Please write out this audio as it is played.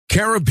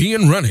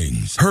Caribbean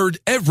Runnings, heard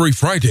every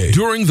Friday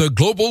during the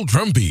Global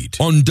Drumbeat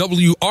on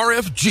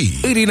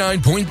WRFG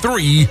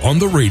 89.3 on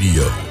the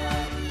radio.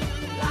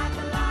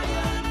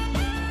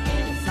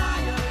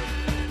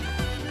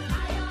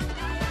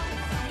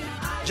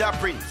 Ja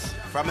Prince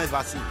from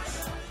ever since.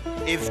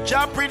 If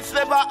Ja Prince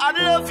never had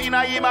love in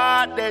him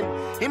heart, then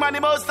him and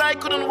the most I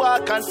couldn't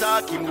walk and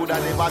talk. Him would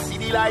have never see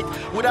the light,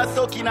 would have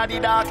stuck in the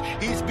dark.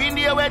 He's been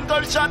there when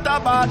gunshot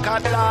back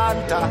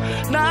Atlanta.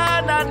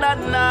 Nah, nah, nah,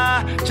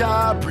 nah,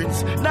 Ja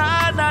Prince.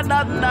 Nah, nah,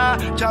 nah, nah,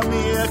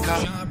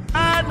 Jamaica.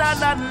 Nah, nah,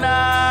 nah,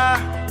 nah,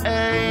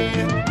 hey.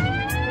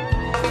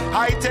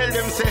 I tell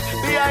them, say,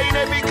 behind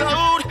every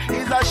cloud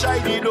is a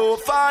shiny door.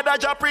 Father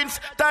Ja Prince,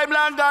 time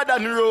longer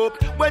than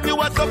rope. When you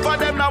was up for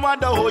them, now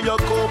wonder how you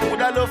cope.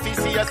 Would I love to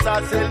see you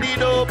start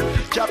selling up?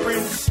 Ja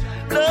Prince,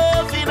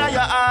 love in your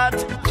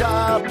heart.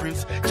 Ja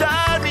Prince,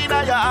 joy in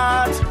your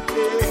heart.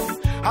 Yeah.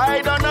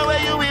 I don't know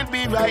where you will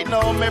be right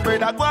now. My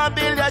brother, go and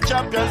build your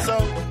champion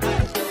song.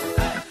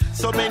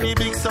 So many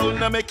big sound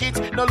no make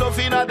it. No love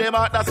in them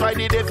heart, that's why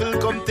the devil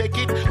come take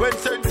it. When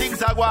certain things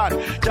are gone,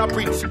 Ja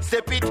Prince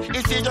step it.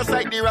 It's just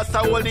like the Rasta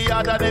hold the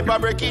other, never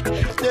break it.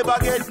 Never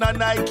get no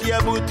Nike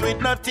boot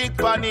with no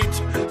tick on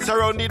it.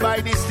 Surrounded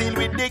by the steel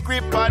with the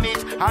grip on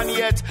it. And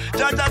yet,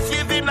 just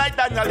save him like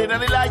Daniel in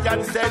the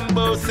lion's den.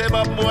 Both save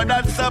up more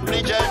than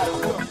supplicant.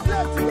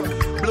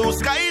 Blue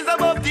skies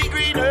above the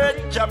green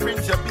earth. Ja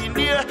Prince, you been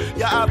there,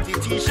 you have the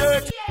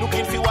t-shirt.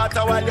 Looking for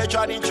water while you're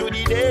trotting through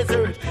the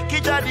desert.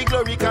 Give Ja the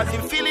glory cause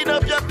him filling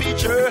up your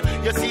picture.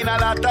 You seen a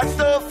lot of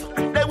stuff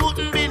they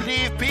wouldn't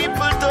believe.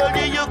 People told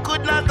you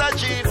could not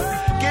achieve.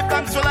 Give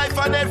thanks for life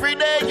and every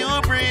day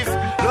you breathe.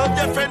 Love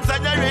your friends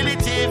and your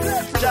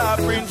relatives. Ja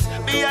Prince,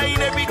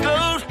 behind every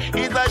cloud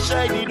is a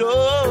shiny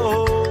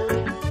door.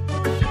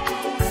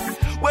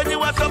 When you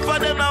was up for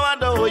them, I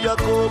wonder how you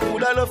cope.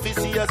 Would I love to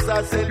see you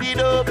start selling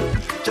up?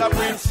 Ja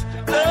Prince,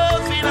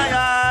 love in a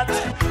heart.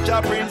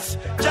 Ja Prince,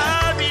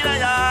 joy in a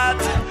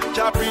heart.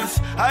 Ja Prince,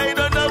 I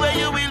don't know where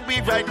you will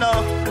be right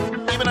now.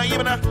 Even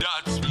a.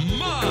 That's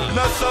mine.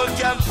 No son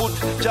can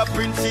put Ja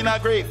Prince in a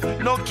grave.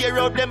 No care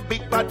of them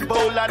big bad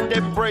bowl and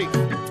them brave.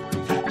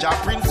 Ja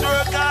Prince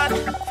work hard,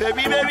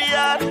 very, very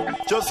hard.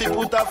 Just to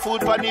put a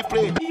food on the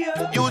plate.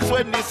 Use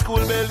when the school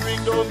bell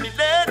ring, don't be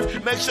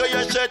late. Make sure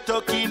your shirt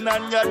tuck in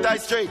and your tie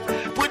straight.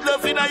 Put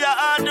love in your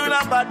heart, do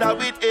not bother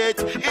with it.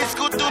 It's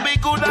good to be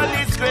good and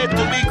it's great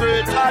to be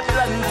great.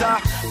 Atlanta,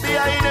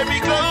 behind every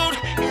cloud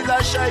is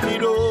a shiny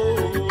door.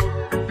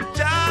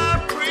 Ja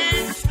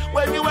Prince,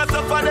 when you was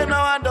up for them,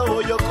 now I know how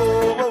you go.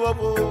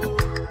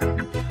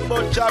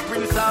 But Ja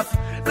Prince have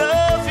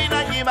love in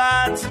a him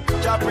heart.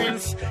 Ja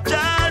Prince,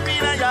 joy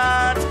in a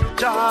heart.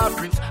 Ja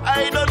Prince,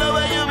 I don't know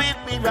where you with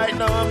me right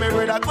now. Me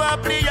brother, go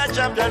and play your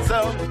champion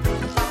song.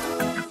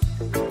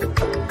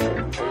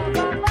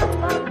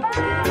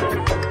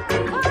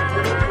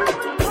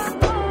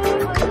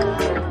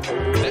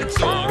 That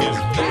song is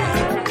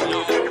mad. No,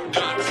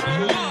 that's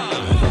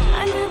mine.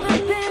 I never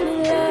been in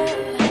love.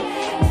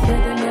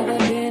 Said I never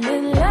been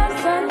in love.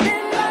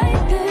 Something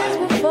like this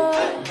before.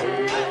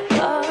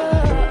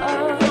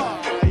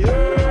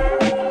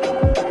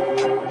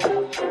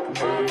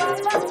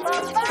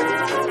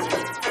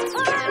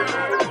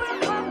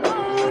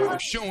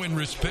 Showing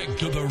respect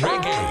to the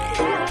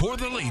reggae for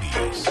the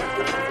ladies.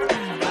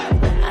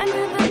 I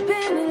never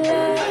been in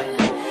love.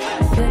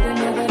 Said I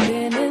never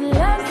been in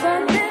love.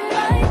 Something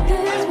like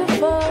this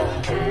before.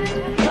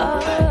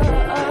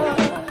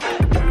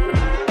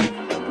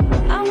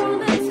 I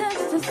wanna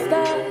touch the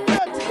stars.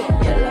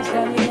 Your love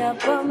got me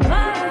up on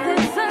mine.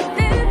 There's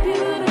something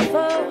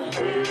beautiful.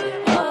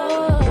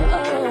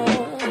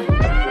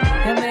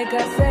 You make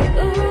us say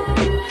ooh,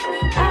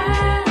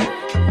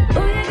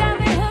 ooh, you got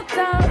me hooked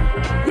on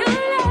your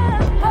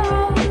love.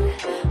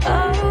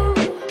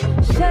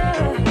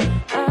 Sure.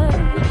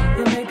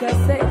 You make us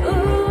say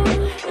ooh,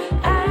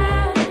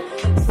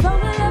 so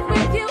in love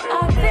with you. I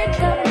think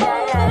I'm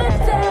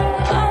overdosing.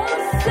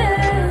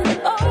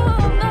 Oh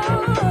no,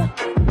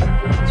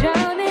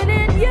 drowning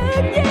in your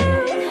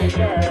news.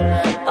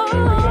 Oh,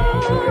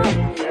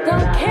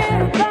 don't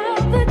care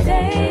about the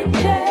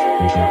danger,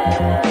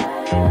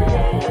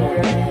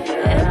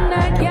 and I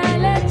can't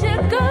let you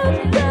go.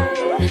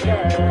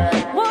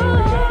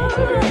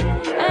 Whoa,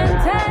 I'm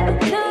tied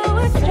to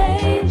a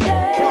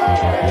stranger.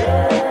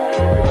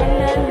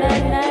 Na na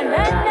na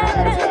na na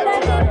na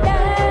na na.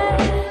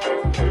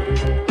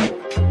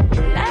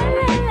 La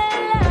la la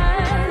la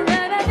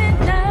la la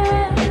la.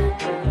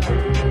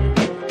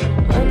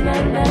 Oh na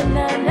na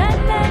na na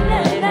na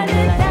na na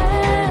na.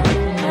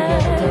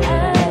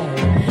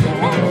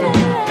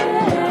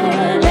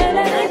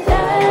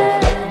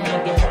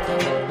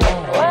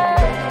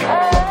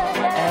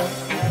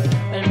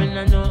 Well, me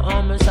no know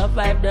how me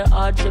survive the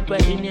hardship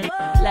in you.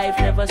 Life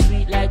never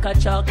sweet like a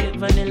chocolate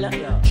vanilla.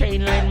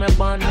 Train line me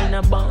born in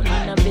a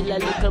villa.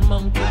 Little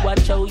monkey,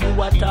 watch how you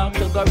talk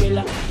to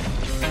gorilla.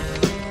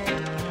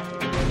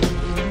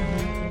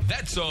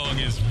 That song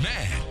is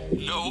mad.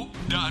 No,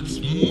 that's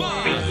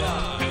mine.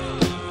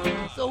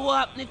 So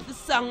what happened if the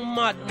song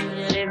mad?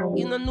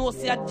 You don't know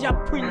see a Jah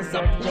Prince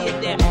up play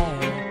them.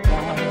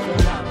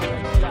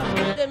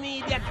 The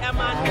media come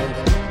on.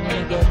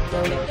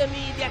 The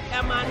media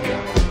come on.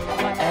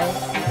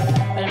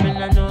 Well, me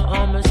no know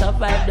how me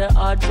survive the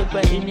hardship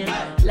in you.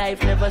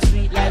 Life never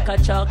sweet like a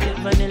chocolate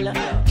vanilla.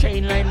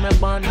 Train line me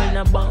born in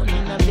a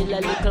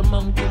villa. Little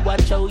monkey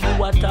watch how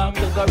you attack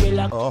the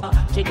gorilla.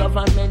 The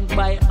government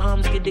buy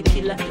arms get the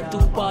killer.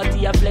 Two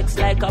party a flex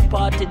like a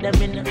party them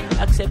in.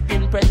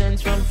 Accepting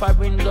presents from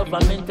foreign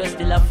government. We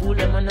still a fool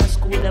them and a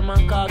school them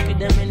and cocky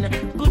them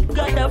in. Good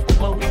God of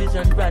Moses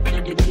and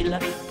Bradley the killer.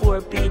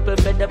 Poor people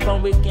fed up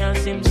and we can't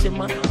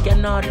simmer.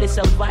 Can hardly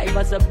survive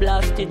as a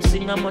blasted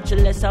singer. Much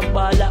less a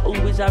baller who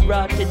is a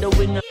rat to the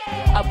winger.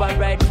 Have a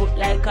right foot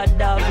like a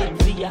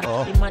David Villa.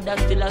 The mother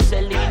still a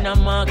selling in a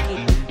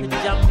market. The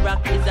jam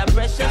rock is a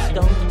precious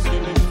stone.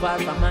 Still it's far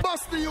from a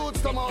bust the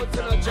youths come out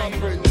in a Jah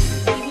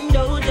Prince. Even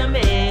though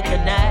Jamaica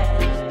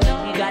nights,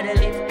 you gotta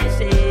live to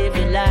save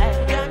your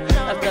life.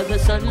 After the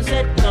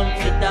sunset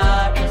comes the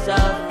darkness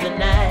of the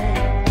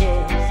night.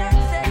 Yeah.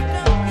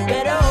 You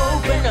better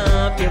open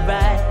up your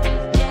eyes.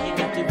 You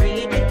got to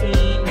read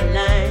between the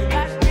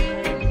lines.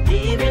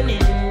 Living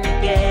in the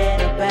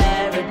ghetto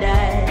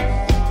paradise.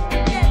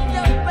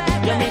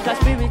 Jamaica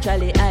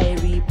spiritually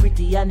irie,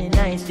 pretty and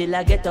nice. Still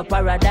I get a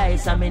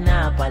paradise, I mean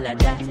I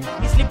apologize.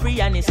 It's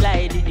slippery and it's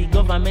slidey, the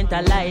government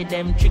a lie.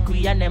 Them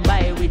trickery and them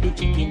buy with the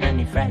chicken and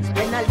the fries.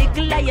 When a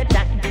little lie you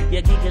time,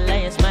 you giggle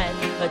and you smile.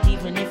 But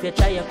even if you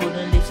try, you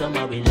couldn't live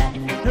somehow with life.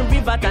 The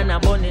river and a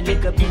bunny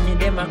lick up in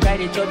them and cry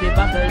the chubby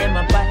buckle. Them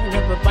a pile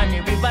up on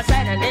the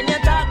riverside. And then you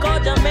talk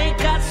about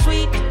Jamaica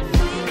sweet.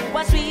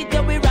 What sweet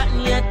you be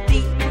rotten your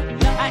teeth.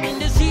 And in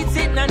the streets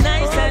it not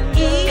nice and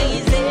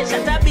easy.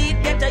 Shut a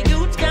beat, get a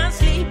youth can't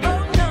sleep.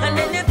 And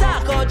then you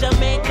talk about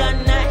Jamaica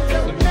night.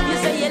 You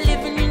say you're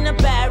living in a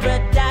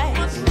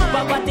paradise.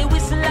 But what they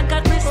whistle like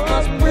a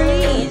Christmas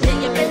breeze.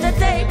 And you better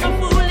take a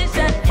foolish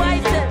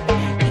advice.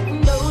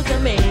 Even though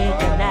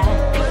Jamaica night,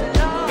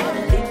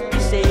 live to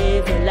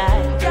save your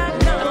life.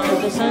 After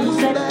the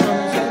sunset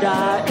comes the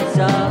darkness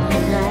of the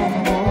night.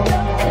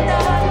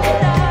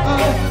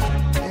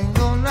 Ain't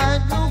gonna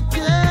light no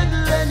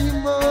candle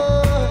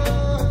anymore.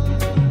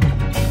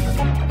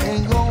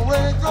 Ain't gonna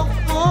wake up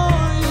for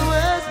you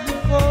as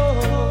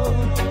before.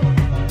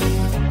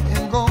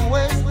 Ain't gonna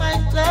waste my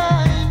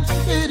time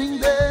sitting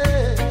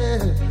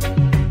there,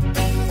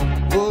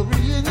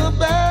 worrying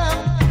about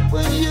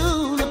when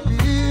you'll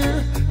appear.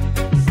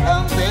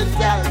 Something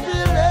tells me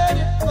let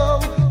it go,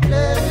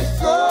 let it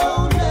go,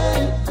 let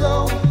it go.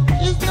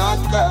 It's not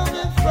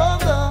coming from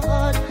the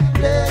heart.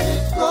 Let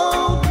it go,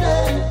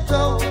 let it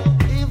go.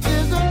 If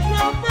there's a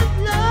drop of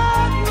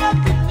blood, look at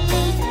me,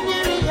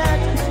 nearly at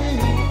the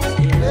feet.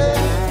 Let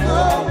it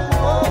go.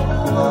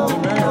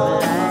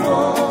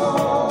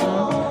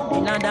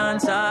 In a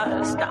dancer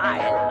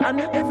style, and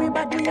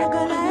everybody a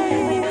go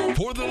like.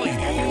 For the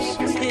ladies,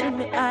 Still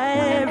me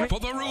Irish. for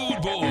the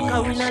rude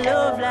Cause we boys, no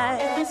love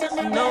life,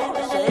 no.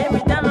 So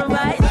every time I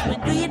rise, we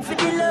do it for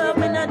the love,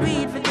 we not do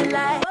it for the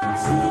life. Do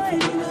it for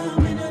the love,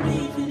 we not do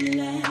it for the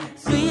life.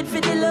 Do it for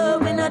the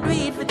love, we not do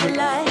it for the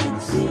life. Do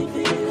it for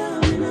the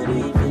love, we not do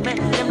it for the life.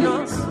 Make them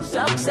know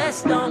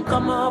success don't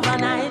come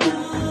overnight.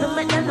 Don't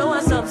make them know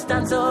a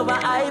substance over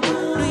hype. Do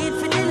it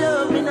for the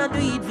love, we not do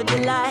it for the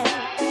life.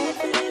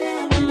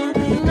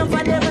 Enough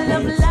of them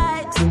love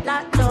likes,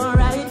 that's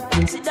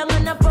alright. Sit down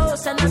on a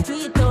post and a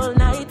tweet all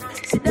night.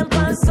 Sit them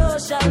on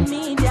social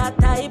media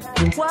type.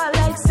 While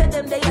like said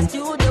them they a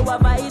studio a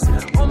vice.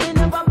 Oh me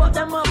never bought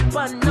them up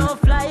on no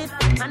flight.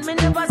 And me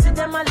never see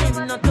them a live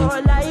no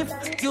tour life.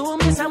 You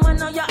miss someone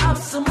now you have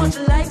so much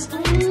likes.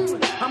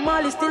 I'm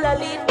always still a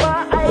lead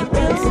bar I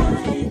feel.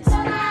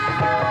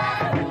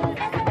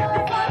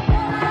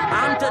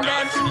 And to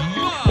them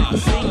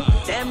sing.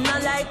 Them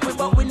not like we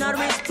but we not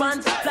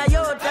respond. Fly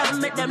out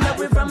and make them know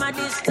we from a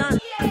distance.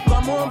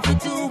 Come home for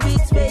 2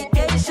 weeks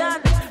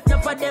vacation.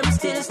 Enough of them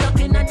still stuck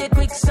in the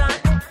quicksand.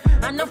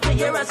 Enough to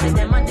hear us say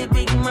them are the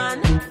big man.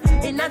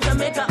 In a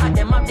Jamaica and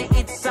them have the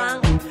hit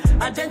song.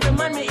 A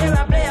gentleman me hear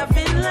a play a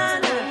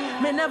Finland.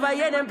 Me never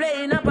hear them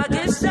playing a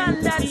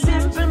Pakistan. That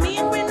simple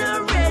mean we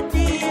not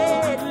ready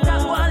yet.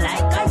 That one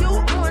like a you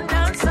own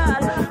dance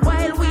hall.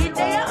 While we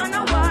there on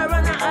a war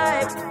on a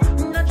hype.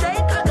 No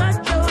take a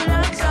control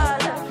and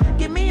all.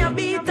 Give me a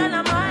beat and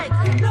a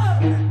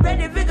mic.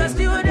 Ready for the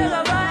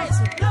studio voice.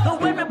 But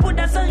when me put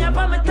that song up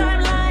on my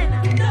timeline.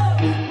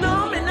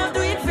 No, me not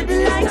do it for the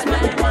likes,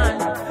 man.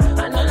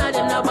 And none of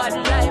them nobody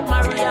like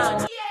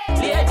Marianne.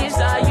 Ladies,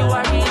 you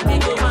are real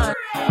big woman.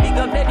 Big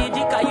up Lady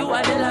Jika, you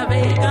are the La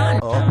Vegan.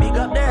 Big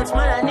up Dirts,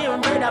 man, and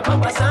even brother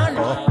Papa San.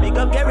 Big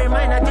up Gary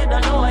Mine, I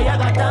don't know what you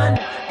got done.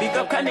 Big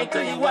up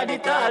Canicle, you are the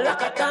tall,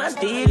 like a tan.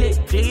 Steal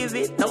it, cleave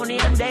it, Tony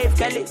and Dave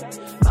Kelly.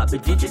 Happy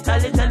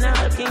Digital, it and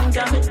all King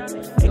Jammy.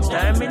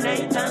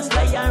 Exterminate and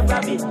slay and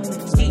rabbit.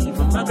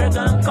 Stephen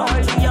McGregor and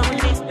Carly Young.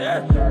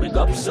 Big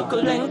up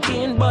Succulent,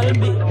 Keen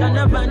Bulby. And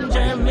a Van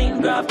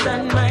Germain, Graft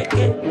and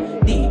Mikey.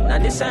 Deep,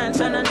 not the science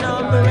and I know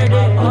I'm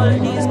ready. All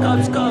these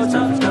Cub Scouts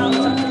have scouts.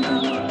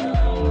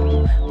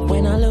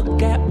 when I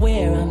look at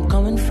where I'm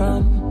coming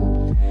from.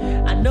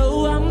 I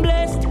know I'm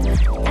blessed,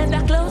 and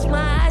I close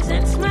my eyes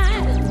and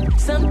smile.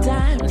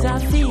 Sometimes I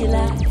feel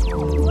like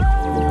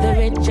the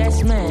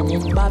richest man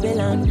in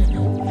Babylon,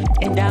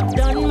 and I've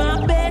done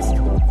my best,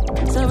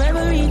 so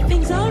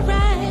everything's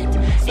alright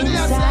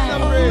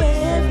inside.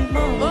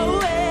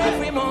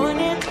 Every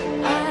morning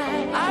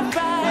I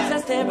rise,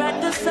 I stare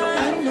at the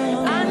sun.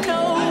 I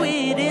know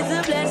it is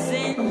a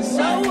blessing,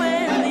 so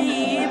when the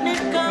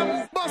evening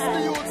comes, Bust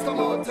the youths come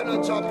out to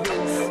the chop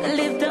rings.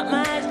 Lift up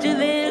my eyes to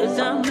this,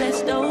 I'm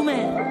blessed, oh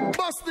man.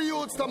 Bust the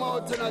youths come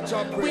out to the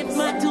chop rings. With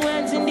my 2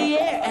 hands in the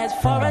air as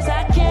far as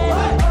I can. Yeah.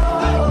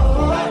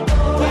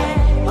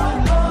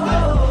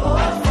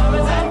 As far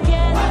as I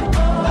can.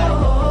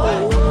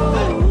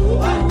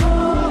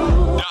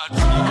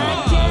 I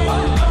can,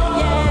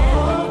 yeah.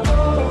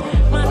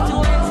 My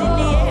 2 hands in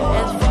the air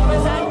as far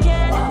as I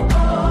can.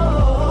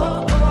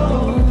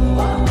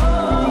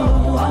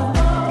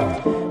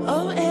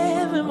 Oh,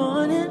 every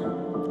morning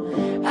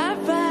I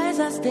rise,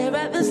 I stare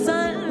at the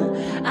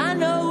sun. I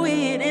know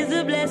it is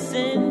a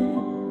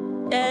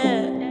blessing,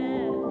 yeah.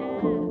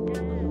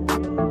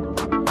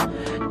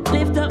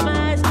 Lift up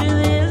my eyes to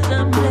this,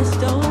 I'm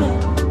blessed, oh man.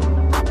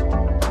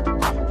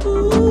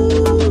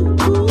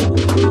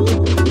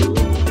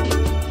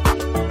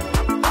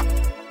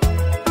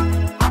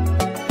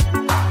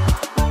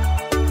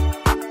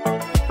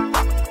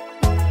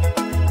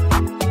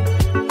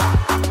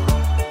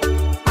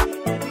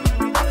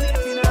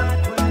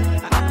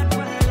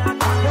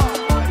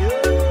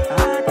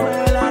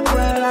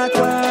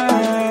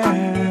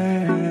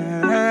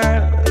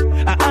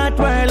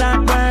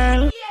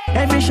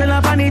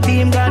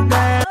 Team got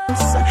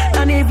girls,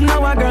 and if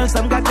now a girls,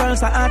 some got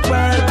girls at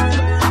world.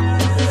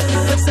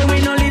 So we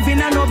no live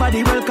in a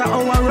nobody world, cause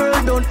our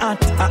world don't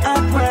act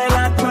world.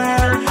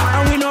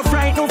 And we no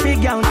fright no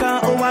figure,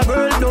 cause our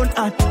world don't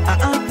act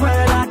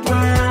world.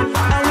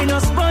 And we no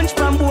sponge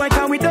from boy,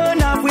 cause we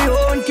don't have we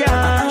own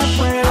cash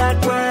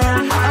world.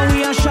 And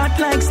we a shot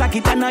like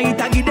socket and I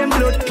eat a give them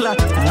blood clot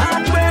world.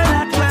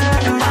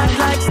 Hot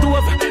like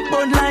stove,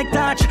 burn like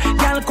touch.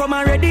 Girl come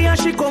already and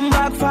she come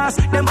back fast.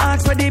 Them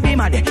ask for the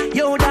beamer there.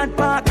 Yo, that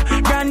park,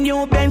 brand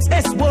new Benz,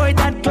 S-boy,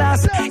 that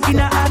class. In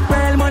a hot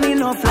pearl, money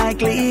enough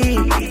like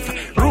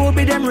leaf.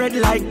 Ruby, them red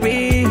like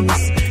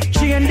peace.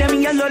 Chain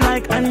them yellow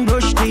like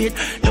unbrushed teeth.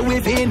 Louis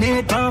V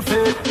need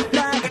perfect.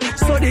 Like,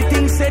 so the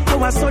thing set,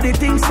 yo, so the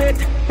thing set.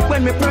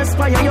 When me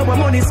perspire, yo,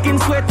 money skin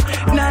sweat.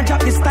 Now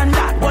drop the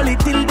standard, wall it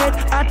till dead.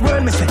 At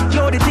world, me say,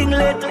 yo, the thing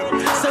lit.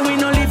 So we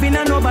no live in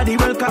a nobody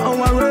world, cause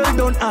our world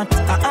don't act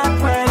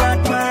world.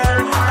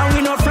 And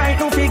we no fright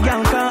no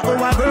figure, cause our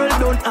world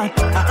don't act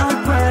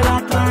world.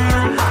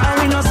 And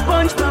we no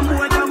sponge from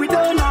boy, cause we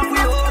don't have we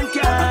own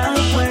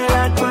cash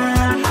world.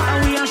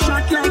 And we a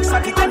shot like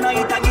socket and I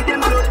eat a give them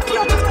blood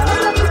clot.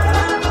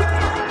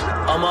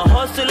 I'm a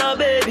hustler,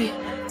 baby,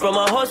 from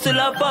a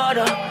hustler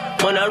father.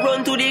 Man, I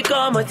run to the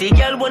commas, the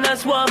girl wanna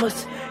swarm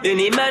us.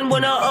 Any man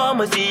wanna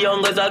arm us, the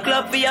youngers a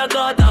clap for your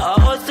gutter. A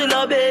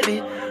hustler,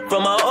 baby,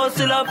 from a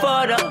hustler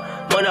father.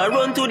 Man, I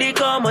run to the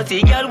commas,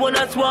 the girl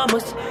wanna swarm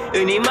us.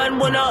 Any man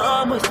wanna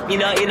arm us.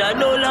 In a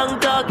no long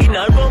talk, in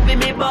a run with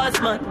me boss,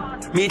 man.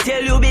 Me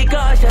tell you be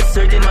cautious,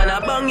 certain man a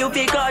bang you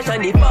fi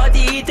caution. The party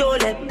he told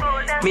them,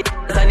 me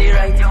on the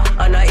right.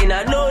 And I in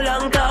a no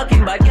long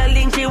talking, but girl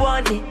think she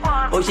want it.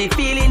 Oh, she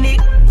feeling it,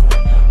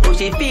 oh,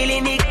 she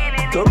feeling it.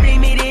 So bring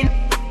me in,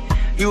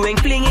 you ain't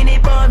flinging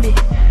it for me.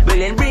 Well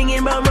then bring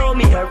him around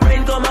me, her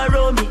friend come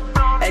around me.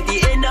 At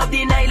the end of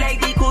the night like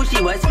the cool,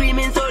 she was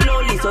screaming so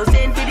lonely. So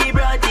send for the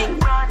brothing,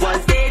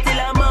 one stay till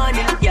the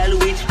morning. Girl,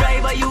 which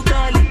driver you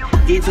calling?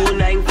 The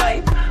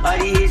 295 or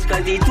the H,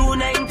 cause the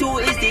 292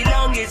 is the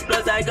longest.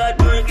 Plus I got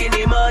work in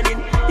the morning.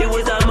 It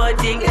was a mad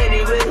thing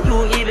anyway,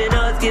 you even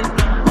asking.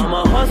 I'm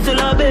a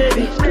hustler,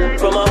 baby,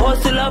 from a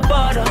hustler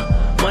father.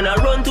 Man, I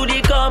run to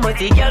the commas,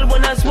 the girl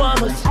wanna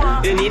swarm us.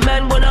 Any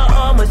man wanna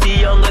arm us, the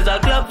youngers a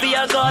clap for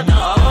your gutter.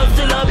 A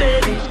hustler,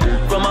 baby,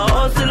 from a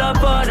hustler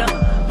father.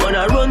 Man,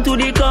 I run to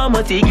the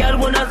commas, the girl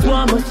wanna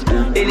swarm us.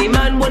 Any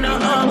man wanna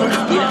arm us.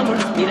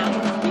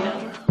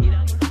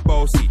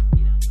 Bossy,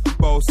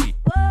 bossy,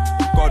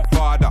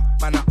 Godfather,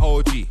 man a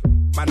OG,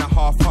 man a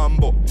half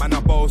humble, man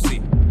a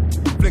bossy.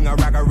 Fling a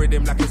rag a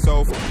rhythm like it's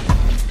over.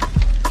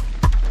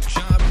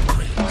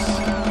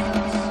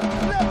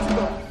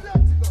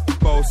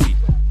 Bossy,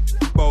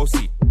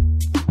 bossy,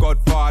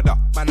 Godfather,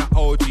 man a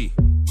OG,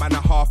 man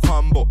a half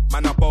humble,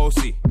 man a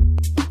bossy.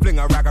 Fling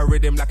a rag a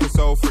rhythm like it's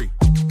all free.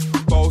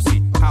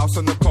 Bossy, house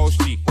on the coast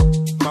G.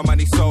 My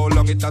money so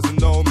long it doesn't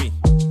know me.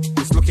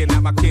 It's looking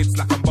at my kids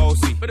like I'm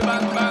bossy. Bang,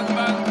 bang,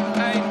 bang,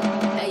 hey.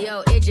 Hey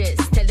yo,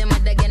 Idris, tell them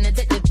what they're gonna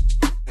take the.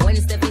 When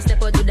Steffi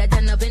step out, do that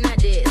turn up in a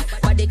dish.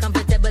 Body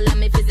comfortable,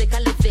 I'm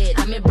physically fit.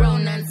 I'm a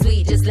brown and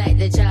sweet, just like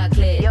the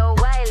chocolate. Yo,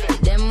 Wiley,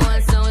 them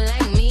all sound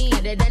like me.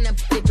 They done a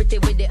pretty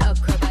with the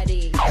upper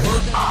body.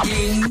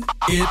 Working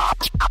it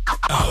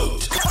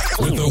out.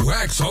 With the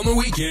wax on the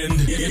weekend,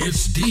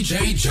 it's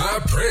DJ Ja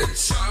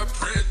Prince.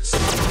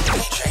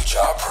 DJ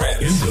Ja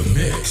Prince in the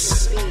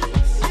mix.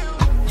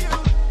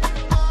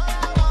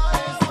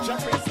 Ja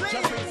Prince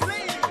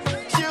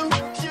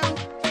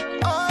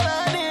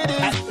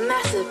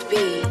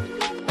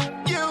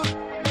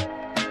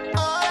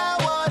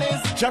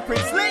Jah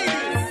Prince ladies.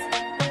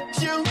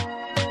 You.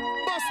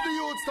 Bust the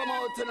youths come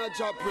out in a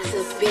Jah Prince.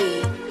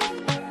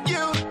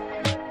 You.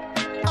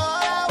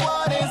 All I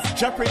want is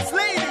Jah Prince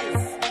ladies.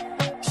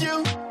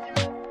 You.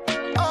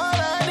 All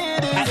I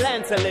need is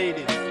Atlanta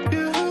ladies.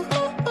 You.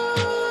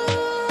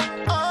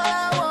 All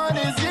I want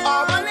is you.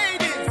 All my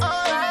ladies.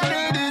 All I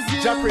need is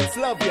you. Jah Prince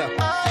love ya.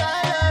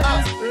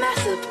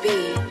 Massive B.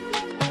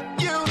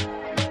 You.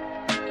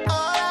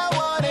 All I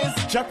want is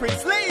Jah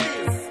Prince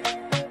ladies.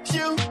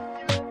 You.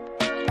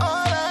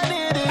 All I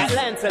need is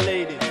Atlanta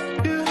ladies.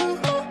 You.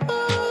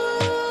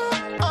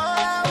 All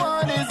I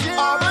want is you.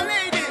 All my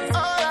ladies.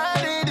 All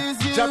I need is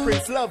you. Jah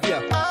Prince love ya.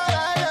 All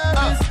I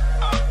love is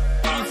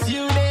it's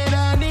you that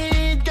I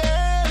need,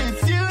 girl.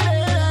 It's you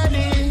that I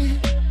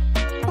need.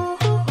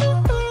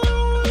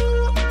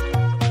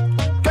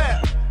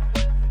 Girl,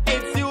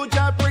 it's you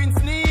Jah Prince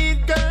need,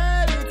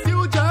 girl. It's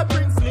you Jah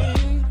Prince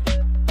need.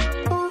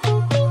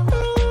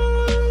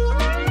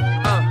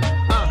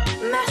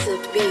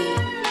 Massive B.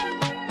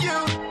 You.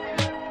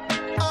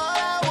 All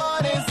I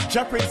want is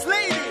Jah Prince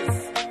ladies.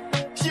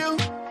 You.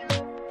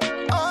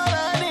 All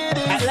I need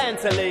is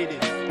Atlanta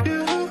ladies. You.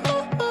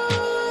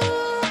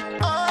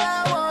 All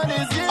I want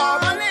is you. All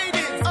my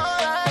ladies.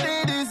 All I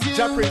need is you.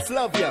 Jah Prince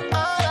love ya. All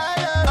I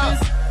love is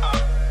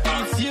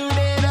it's you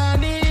that I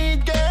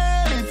need,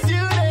 girl. It's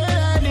you that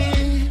I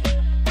need.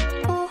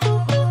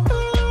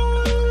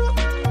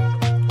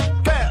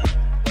 Girl,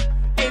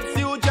 it's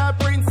you Jah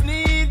Prince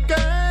need,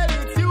 girl.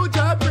 It's you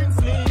Jah Prince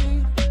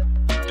need.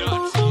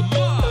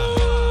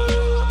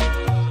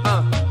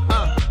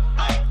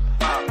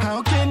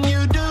 How can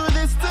you do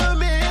this to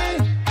me?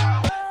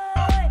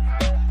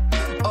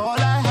 All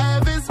I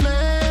have is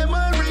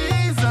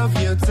memories of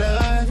your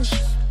touch.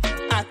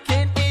 I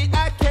can't eat,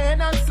 I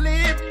cannot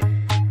sleep.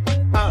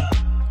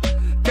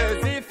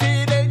 Cause if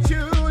it ain't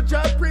you,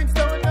 Jah Prince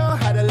don't know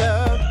how to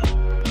love.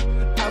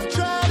 I've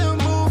tried to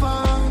move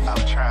on.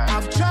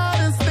 I've tried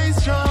to stay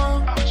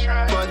strong.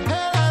 But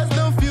hell has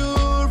no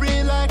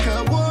fury like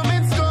a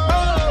woman's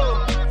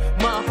scorn.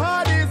 My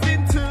heart is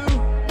in two.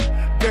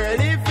 Girl,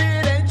 if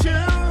it ain't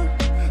you,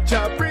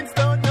 Jah Prince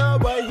don't know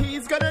what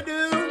he's gonna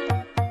do.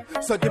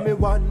 So give me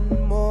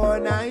one more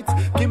night.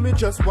 Give me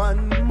just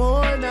one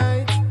more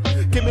night.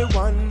 Give me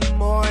one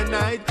more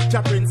night.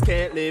 Jah Prince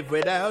can't live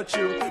without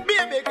you.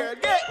 Baby girl,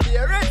 get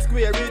here and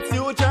square. It's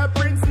you Jah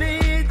Prince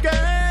need,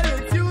 girl.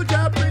 It's you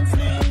Jah Prince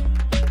need.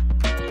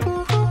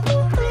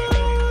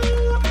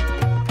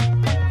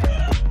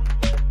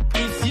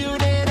 It's you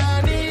that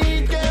I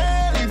need,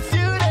 girl. It's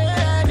you that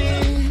I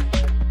need.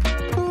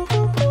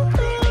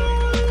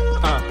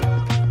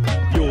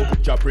 You,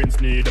 Jah Prince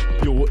need,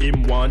 you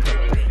him want.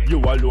 You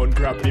alone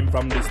grab him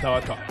from the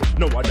starter.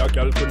 No other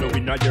girl could know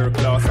in a your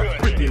class.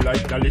 Pretty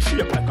like Dolly,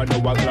 shape like an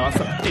hourglass.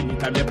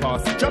 Anytime you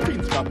pass, Jah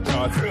Prince drop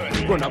charts.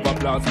 Run up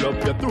applause,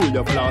 love you through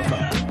your flaws.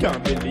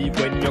 Can't believe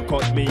when you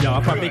cut me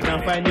off. I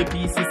can't find the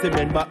pieces to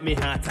bend back me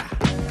heart.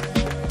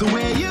 The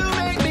way you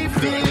make me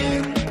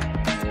feel,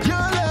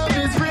 your love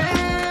is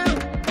real.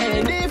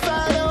 And if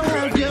I don't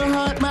have your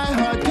heart, my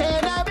heart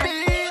cannot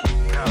beat.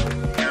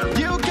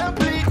 You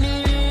complete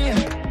me,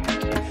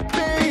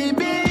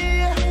 baby.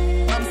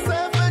 I'm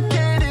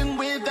suffocating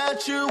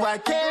without you, I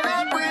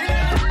cannot breathe.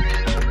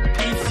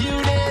 It's you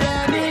that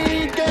I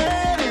need,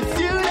 girl. It's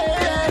you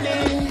that I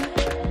need.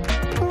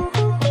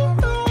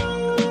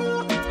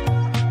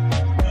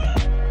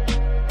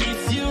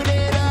 It's you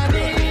that I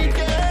need,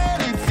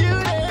 girl. It's you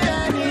that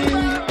I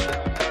need.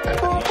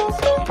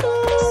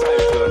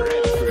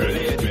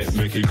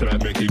 Make it clap,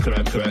 make it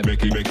clap, clap,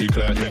 make it clap, make you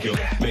clap, make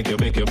it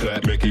clap, make you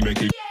clap, make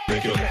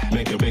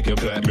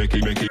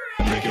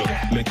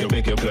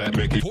you clap,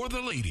 make it For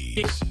the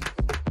ladies.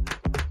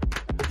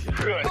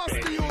 Bust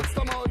the youths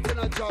come out in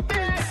a Jah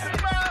Prince.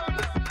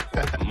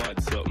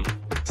 mad something.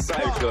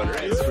 Cyclone,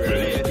 right?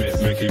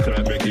 Make it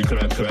clap, make it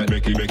clap, clap,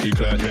 make it clap, make you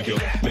clap, make you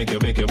clap, make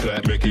it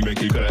clap, make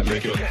you clap,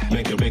 make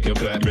you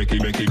clap, make it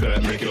clap, make you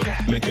clap,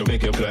 make it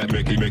clap,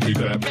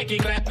 make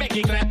it clap, make it clap, make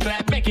it clap,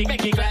 clap, make it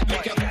clap, make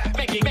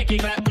you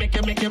clap, make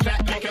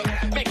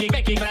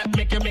it clap,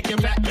 make you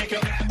clap,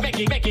 make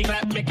it clap, make it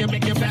clap, make you clap,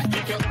 make it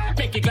clap,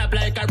 make it clap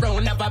like a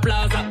round of a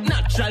plaza.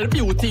 Natural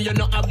beauty, you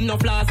no have no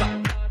flaws.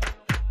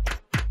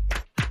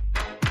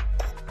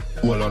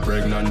 Well, a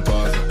pregnant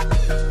pause.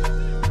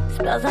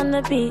 Spells on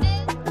the beat.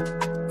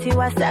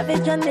 Tiwa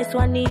Savage on this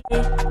one, yeah.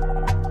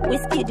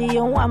 Whiskey, do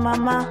you want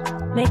mama?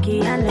 Make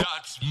it on the.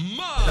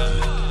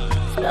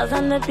 Spells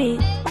on the beat.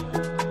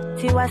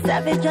 Tiwa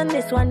Savage on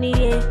this one,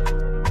 yeah.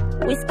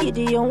 Whiskey,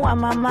 do you want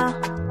mama?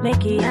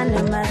 Make it on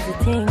the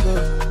master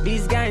tingle.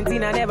 This kind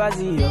thing I never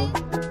see, yo.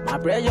 My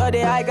pressure,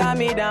 they high got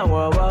me down,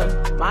 whoa,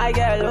 whoa. My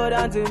girl, hold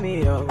on to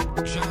me, yo.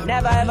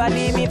 Never ever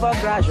leave me for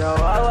crash, oh,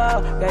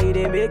 whoa, whoa. Girl, you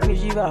they make me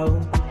shiver, oh.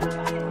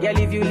 Girl,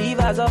 if you leave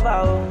us over,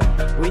 oh.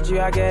 With you,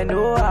 I get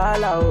no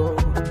allow, oh.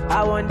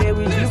 I want day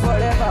with you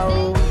forever,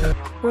 oh.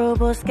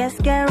 Robo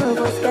skeske.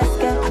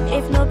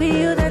 If no be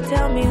you, then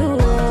tell me who.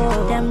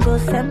 Them go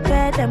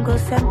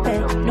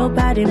sempe.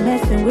 Nobody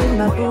messing with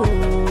my boo.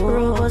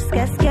 Robo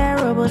skeske.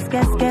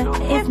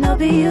 If no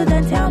be you,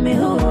 then tell me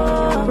who.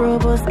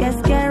 Robo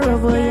skeske,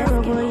 yes.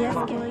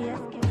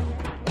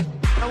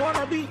 I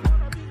wanna be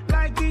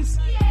like this.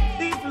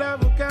 If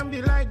love can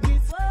be like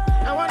this.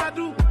 I wanna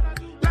do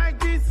like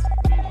this.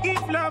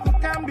 If love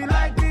can be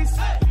like this.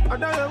 I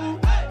don't know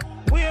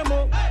we're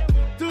more.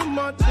 Too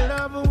much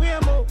love, we're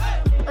more.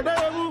 I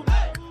don't know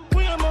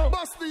we're more.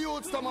 Bust the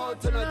youths come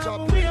out in a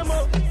job. We're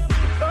more.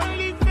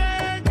 Only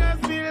beggars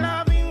be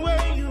loving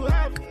where you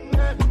have.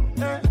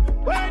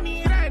 When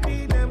he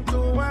ready, them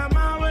to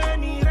mama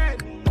when he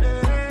ready.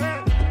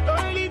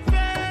 Only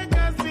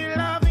beggars be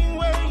loving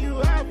where you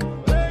have.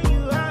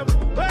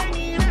 When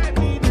he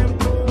ready, them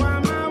to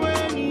mama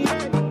when he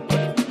ready.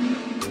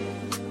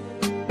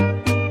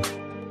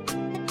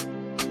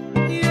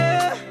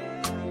 Yeah.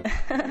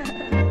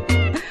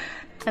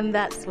 And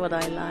that's what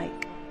I like.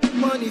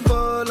 Money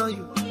fall on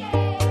you,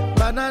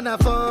 banana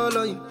fall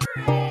on you,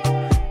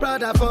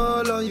 Prada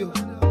fall on you,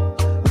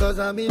 cause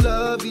I'm in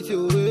love with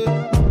you.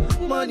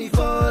 Money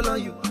fall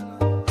on you,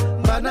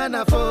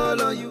 banana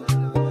fall on you,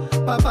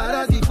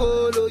 paparazzi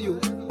follow you,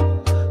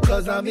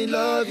 cause I'm in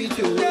love with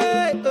you.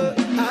 Yeah,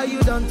 are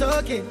you done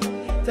talking?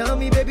 Tell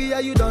me baby,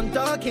 are you done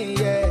talking?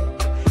 Yeah,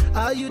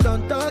 are you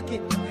done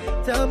talking?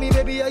 Tell me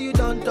baby, are you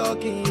done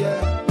talking?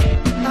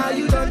 Yeah, are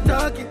you done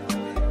talking?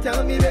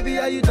 Tell me baby,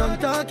 are you done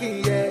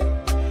talking? Yeah,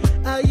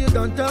 are you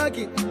done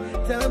talking?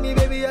 Tell me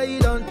baby, are you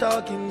done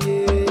talking?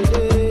 Yeah,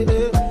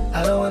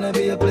 I don't wanna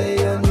be a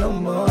player no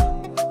more.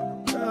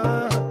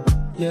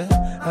 Yeah,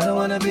 I don't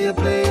wanna be a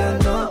player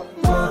no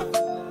more.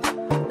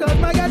 Cause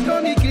my guys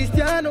call me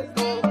Cristiano,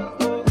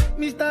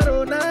 Mr.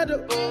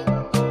 Ronaldo,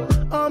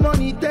 I'm on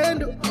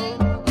Nintendo.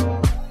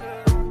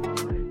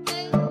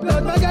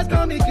 Cause my guys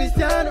call me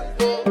Cristiano,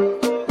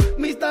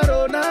 Mr.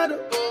 Ronaldo,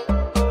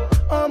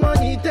 I'm on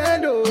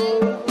Nintendo.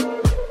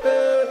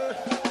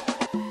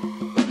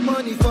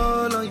 Money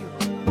fall on you,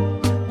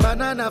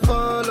 banana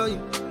fall on you,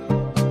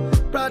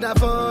 Prada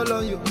fall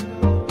on you,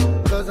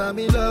 cause I'm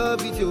in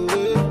love with you.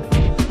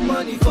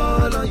 Money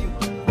fall on you,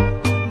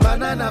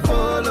 banana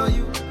fall on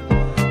you,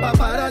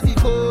 paparazzi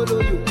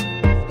follow you,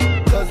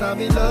 cause I'm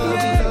in love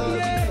with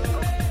you.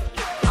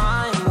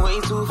 I'm way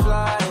too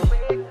fly,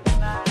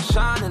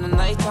 shine in the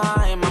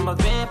nighttime. I'm a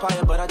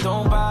vampire but I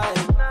don't bite.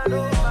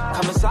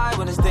 Come inside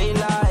when it's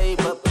daylight,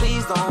 but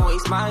please don't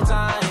waste my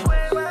time.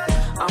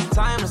 I'm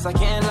timeless, I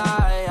can't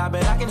lie. I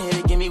bet I can hit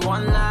it, give me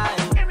one line.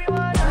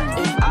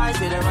 If I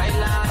say the right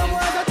line.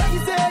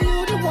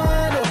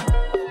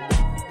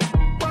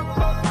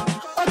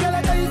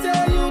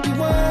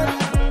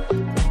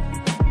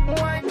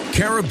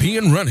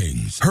 Caribbean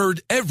Runnings,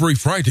 heard every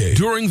Friday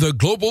during the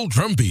Global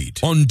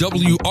Drumbeat on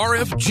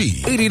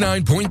WRFG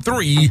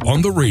 89.3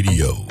 on the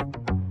radio.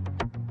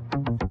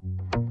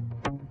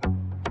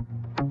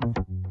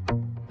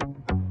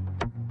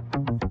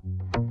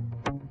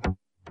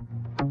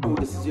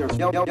 This is yours.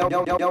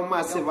 Yo,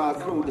 massive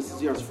crew, this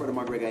is yours, Freddie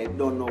McGregor. You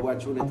don't know what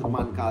tune into a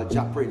man called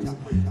Ja Prince.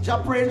 Ja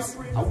Prince,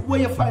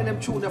 where you find them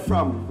tune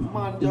from?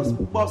 Man, just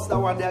bust that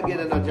one there again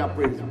in a Ja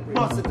Prince.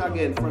 Bust it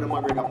again, Freddie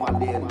McGregor on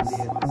the end.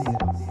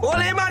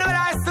 Holy man, when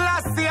I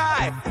Selassie,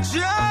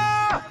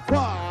 Ja!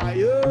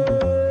 Fire!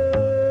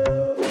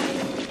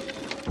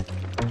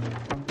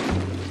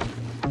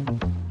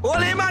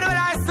 Holy man, when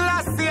I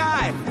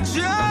Selassie,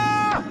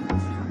 Ja!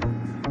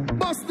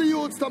 Bust the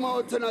youths come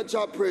out in a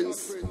Ja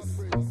Prince.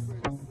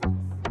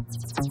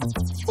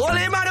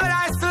 Holy man, when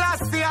I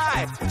Selassie,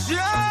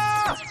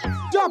 Ja!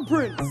 Ja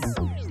Prince.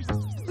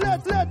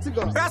 Let's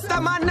go. Rasta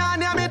man, nah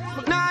name it.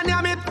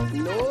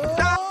 No,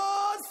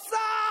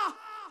 sir.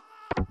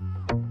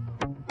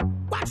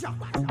 Watch out.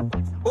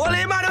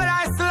 Holy man, when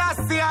I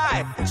Selassie,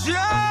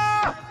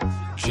 Ja!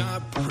 Ja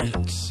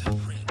Prince.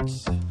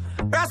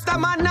 Rasta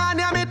man, nah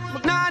name it.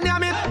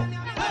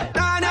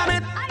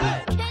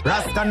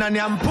 Rasta nah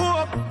name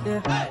Pope.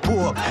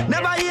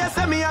 Never hear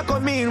say me a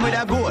come in with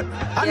a goat.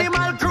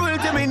 Animal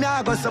cruelty me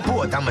nah go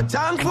support. I'm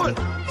thankful.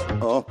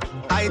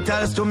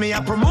 Titles to me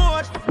a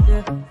promote.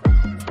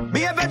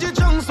 Be a veggie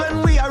chunks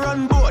when we are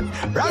on board.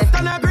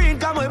 Rasta na green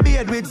come we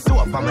beard with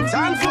soap. I'm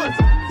thankful.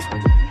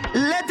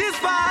 Let this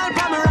fall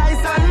from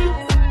rice and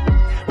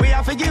we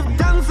have to give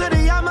thanks to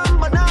the yam and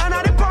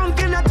banana, the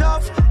pumpkin and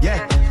tough.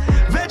 Yeah,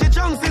 veggie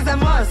chunks is a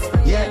must.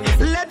 Yeah,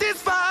 let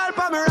this fall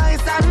from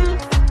rice and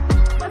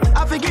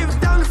I forgive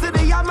thanks to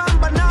the yam and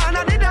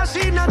banana, the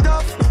dashi not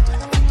tough.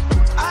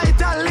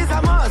 Ital is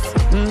a must.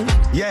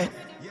 Yeah.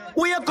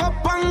 Wake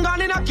up and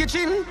gone in a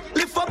kitchen.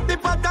 Lift up the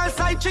pot and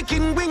side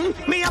chicken wing.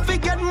 Me have to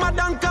get mad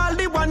and call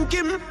the one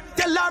Kim.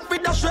 Tell her to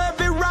dash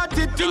every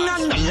ratty thing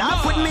and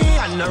laugh with me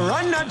and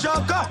run a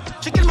joker.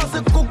 Chicken must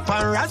cook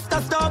and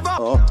rasta stove.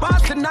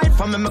 Pass the knife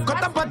for me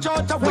cut up a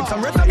chota with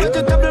some rest of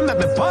vegetable.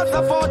 Maybe pass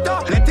a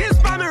photo. Let this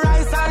for me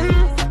rice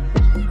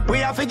and we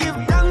have to give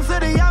thanks to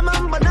the yam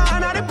and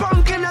banana, the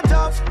pumpkin and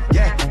tough.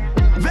 Yeah,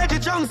 veggie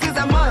chunks is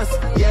a must.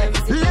 Yeah,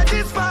 let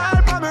this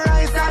fall for me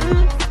rice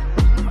and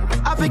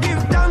I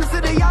forgive thanks to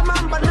the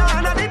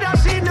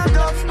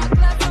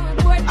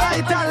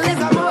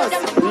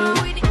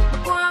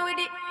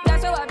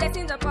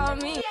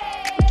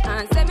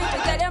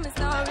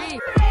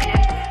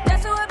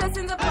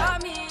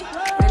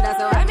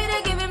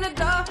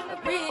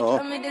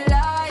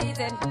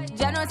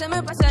know say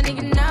my passion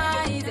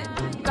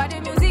ignited. Got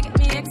the music get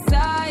me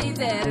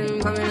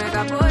excited. Coming like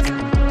a potion.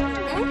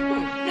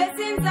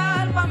 Blessings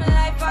all for my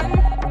life and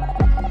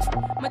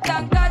my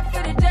thank God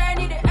for the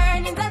journey, the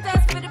earnings are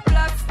just for the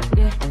plus.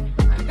 Yeah,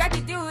 and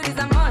gratitude is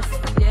a must.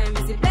 Yeah,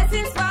 me say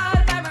blessings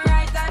fall by my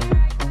right hand.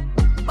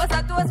 But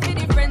I toast for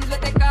the friends we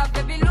take off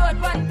every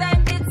load. One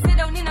time did sit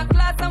down in a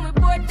class and we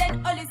bored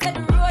then only said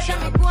the road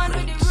and we go on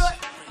with the road.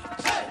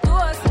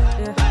 Toast,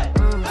 yeah,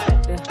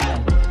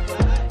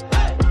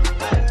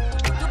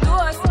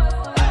 toast.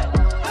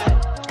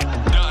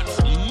 That's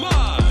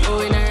mine.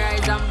 Oh, in a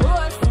rise and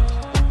boast.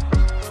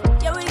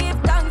 Yeah, we give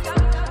thanks.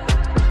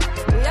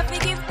 We have to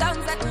give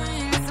thanks that we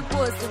really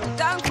supposed to be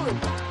thankful.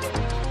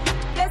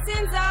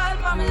 Blessings all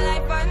for my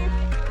life and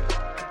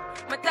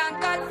my thank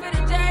God for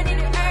the journey,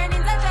 the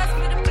earnings are just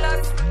for the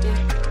plus.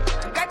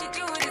 Yeah, and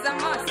gratitude is a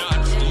must.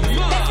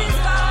 Blessings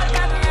fall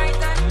by my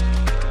right hand.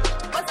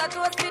 But I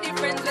toast for the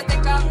friends we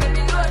take off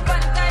every load.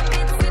 One time we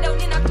sit down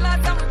in a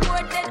class and we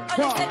bored then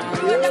only said the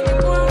road and we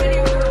go on with the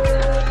road.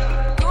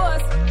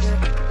 Toast.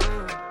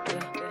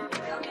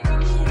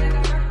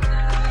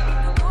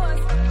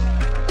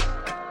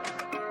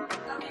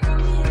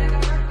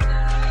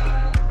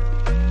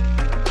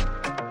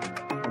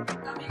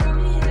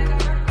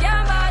 Yeah,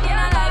 man, in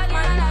a life,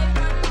 man.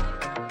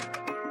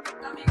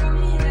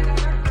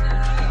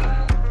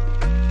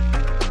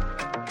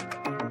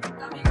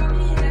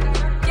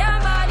 Yeah,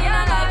 man, in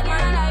a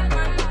life,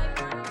 man.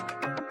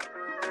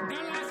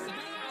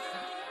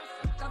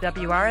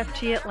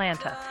 WRFG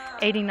Atlanta,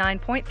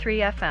 89.3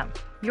 FM,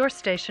 your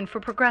station for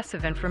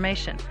progressive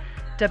information.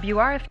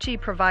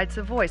 WRFG provides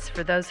a voice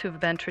for those who have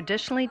been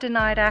traditionally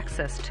denied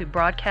access to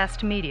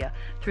broadcast media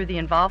through the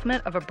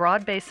involvement of a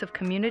broad base of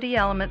community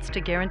elements to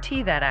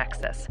guarantee that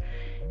access.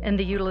 In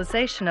the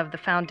utilization of the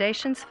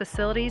Foundation's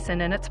facilities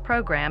and in its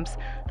programs,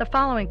 the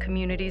following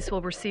communities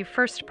will receive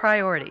first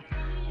priority: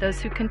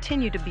 those who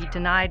continue to be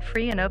denied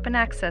free and open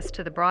access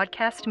to the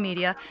broadcast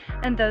media,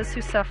 and those who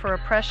suffer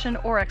oppression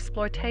or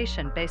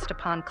exploitation based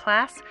upon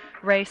class,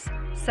 race,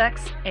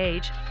 sex,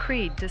 age,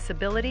 creed,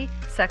 disability,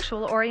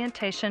 sexual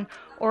orientation,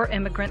 or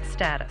immigrant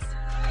status.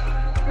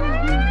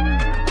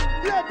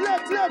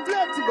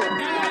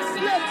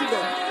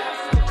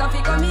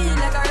 Coffee come in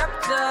like a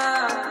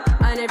raptor,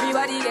 and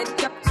everybody get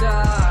captured.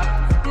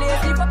 Play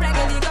flip up like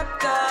a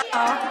helicopter,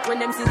 when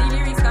them see the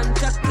lyrics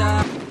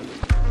constructor.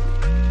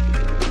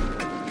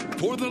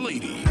 For the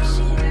ladies,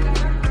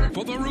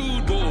 for the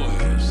rude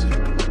boys.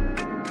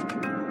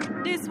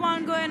 This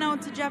one going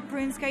out to Ja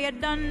Prince, cause you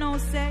don't know,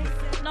 say,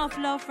 enough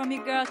love from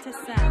your girl to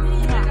Sam.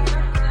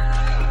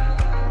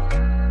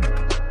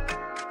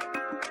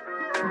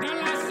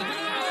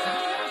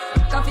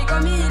 Coffee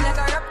come in like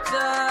a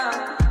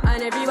raptor,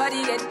 and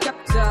everybody get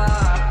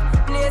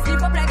captured. Play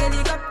flip up like a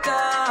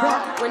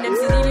helicopter, when them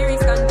see the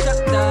lyrics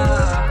constructor.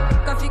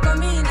 Coffee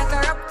come in like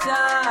a raptor,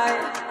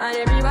 and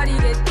everybody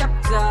get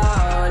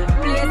captured.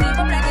 Play flip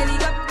up like a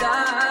helicopter,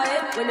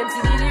 when them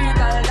see the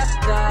lyrical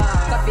doctor.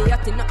 Coffee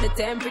hotting up the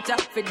temperature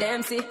for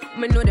them, see.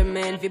 Me know the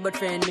man fi but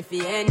friend me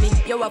fi enemy.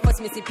 Yo, I fuss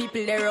me see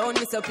people there around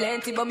me so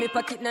plenty, but me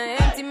pocket now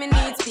empty, me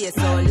need space.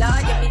 So Lord,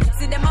 yeah, me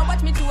see them a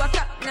watch me to a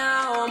cop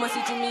now. Must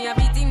see to me a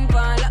beating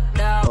for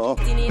lockdown.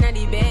 Sitting in a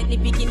the bed, the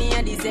bikini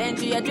a the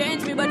century. A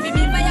drench me, but me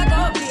be fire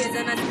go blaze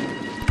and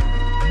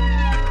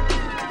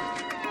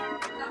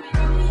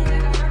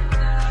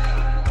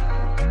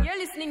You're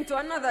listening to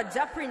another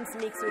Ja Prince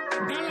mix with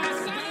Come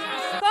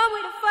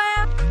with the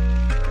fire.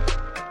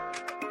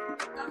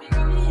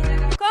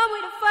 Come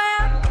with the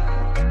fire.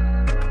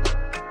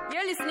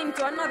 You're listening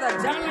to another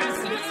Ja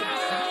Prince mix.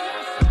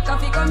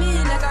 Coffee come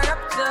in like a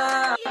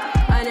raptor,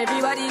 and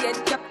everybody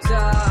get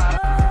captured.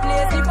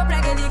 Play slip up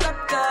like a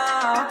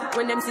helicopter,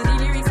 when them see the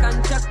lyrics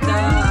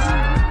constructor.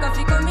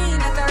 Coffee come in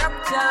like a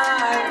raptor,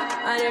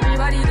 and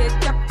everybody get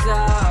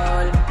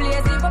captured.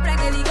 Play slip up like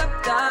a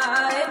helicopter,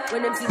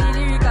 when them see the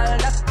lyrical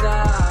doctor.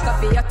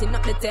 Coffee hotting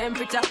up the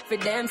temperature for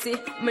them, see.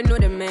 Me know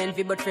the man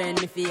fi but friend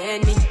me fi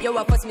enemy. Yo,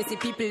 I fuss me see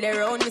people there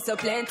around me so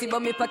plenty,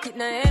 but me pocket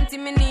now empty,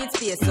 me need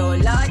space. So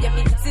Lord, yeah,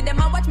 me see them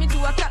a watch me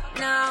to a cop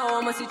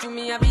now. Must see to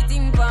me a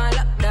beating for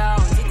lockdown.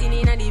 Sitting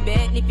in a the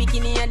bed, the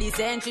bikini a the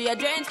century. A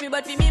drench me,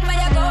 but fi me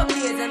fire go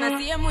blaze and I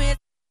see him way.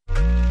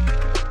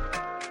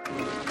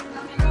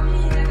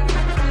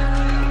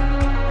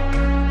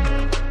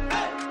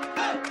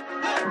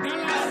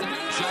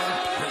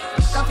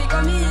 Coffee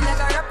come in like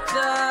a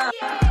raptor,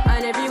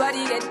 and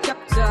everybody get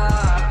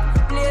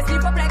captured. Play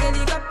slip up like a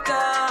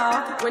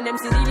helicopter, when them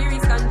see the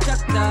lyrics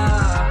constructor.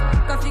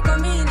 Coffee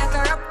come in like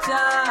a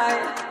raptor,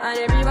 and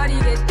everybody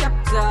get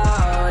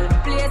captured.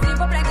 Play slip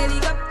up like a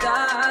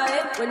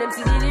helicopter, when them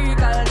see the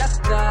lyrical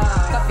doctor.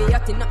 Coffee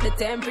hotting up the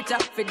temperature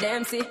for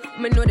them, see.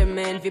 Me know the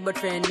man fi but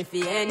friend me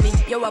fi enemy.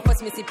 Yo, I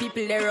fuss me see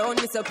people there around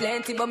me so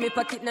plenty, but me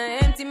pocket now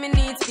empty, me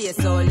need space.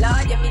 So Lord,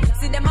 yeah, me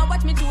see them a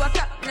watch me to a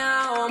cop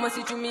now. Must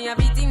see to me a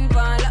beating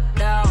for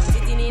lockdown.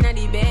 Sitting in a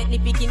the bed, the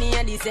bikini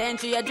a the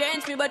century. A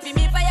drench me, but fi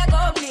me fire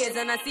go blaze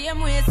and I see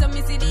him way. So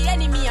me see the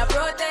enemy a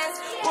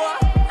protest. Whoa,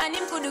 and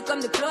him could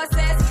come the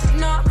closest.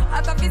 No,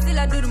 I can feel still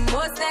I do the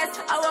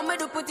mostest. I want me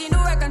to put in the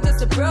work and just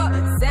the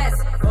process.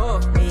 Oh,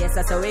 yes,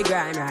 that's how we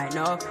grind right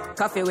now.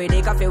 Coffee with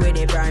it,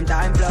 prime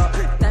time flow.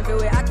 Time for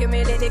we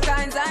accumulate the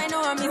kinds I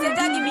know. I'm missing, give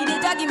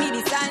me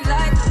the signs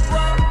like,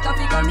 whoa,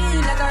 coffee come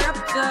in like a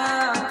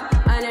raptor.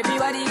 And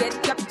everybody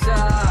get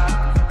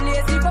captured.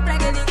 Play sleep up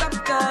like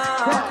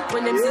helicopter.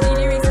 When them see the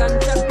lyrics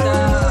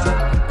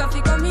contractor.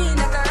 Coffee come in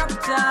like a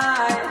raptor.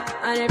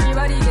 And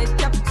everybody get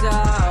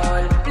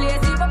captured. Play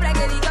sleep up like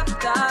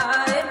helicopter.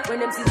 When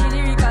them see the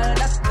lyrical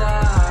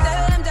doctor.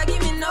 Tell them to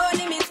give me no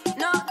limits.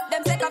 No,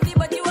 them say coffee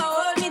but you are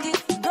all midget.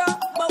 Bro,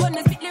 but when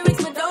they spit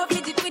lyrics, me don't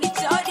fit it with it.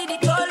 Show did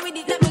it, all with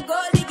it, let me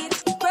go dig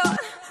it. Bro,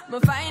 me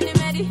find him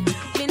ready.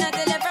 Me not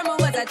tell them from me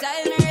was a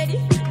child, me ready.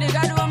 The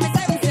God want me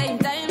same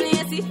time,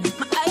 you see.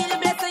 My eye the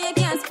bless so you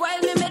can't spoil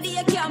me, ready,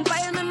 you can't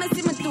pile me, me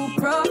see me too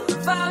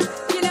profound.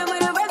 Kill them with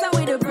the words and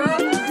with the bro.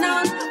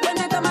 Now, when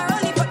I come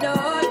around, they put the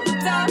whole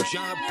town.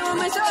 You want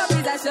me show up,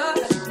 is a show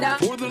down.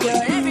 Yo,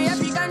 every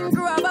African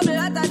crew a bubble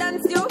hotter than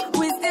stew.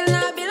 We still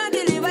not build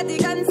until the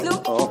Vatican slew.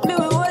 Me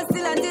we hold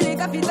still until the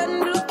coffee done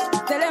blue.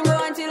 Tell them go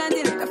and chill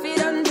until the coffee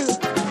done blue.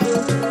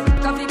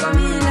 Coffee come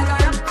in like a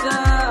raptor.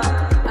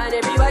 And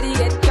everybody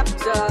get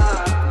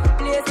captured.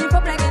 Play sleep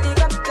up like a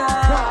helicopter.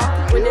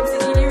 When them see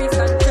the lyrics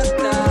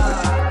contractor.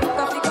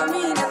 Coffee come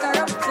in like a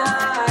raptor.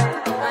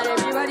 And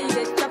everybody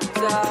get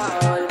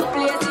captured.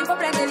 Play sleep up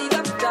like a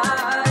helicopter.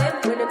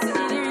 When them see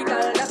the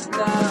lyrical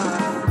doctor.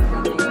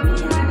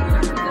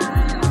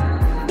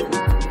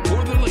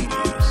 For the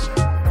ladies.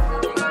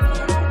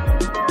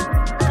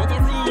 For the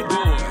rude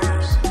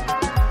boys.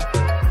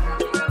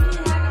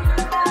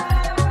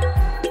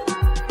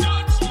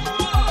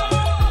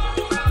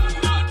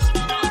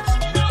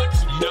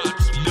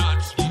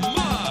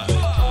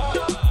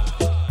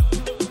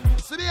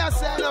 So they are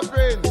saying up,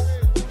 Prince.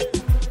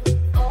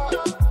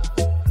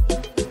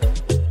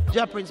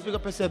 Ja Prince, big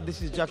up yourself.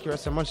 This is Jackie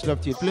Rasta. Much love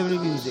to you. Play the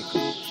music.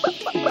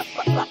 The only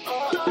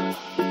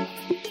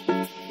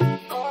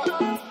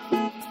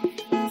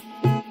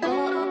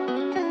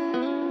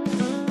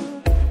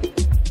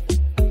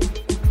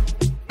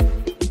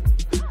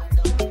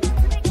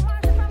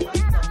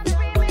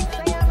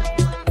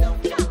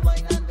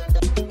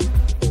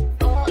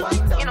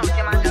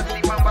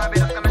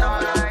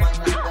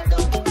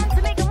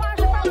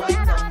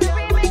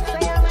thing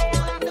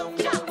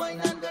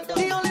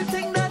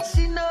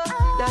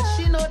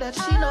that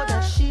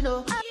she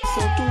know,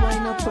 so to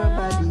wind up her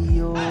body,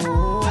 yo.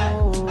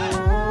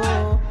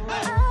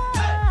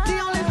 The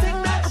only thing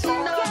that she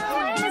know.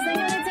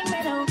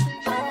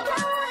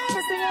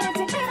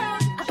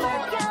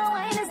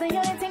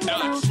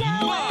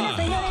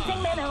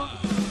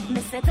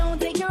 Mister, don't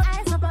take your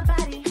eyes off my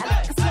body. I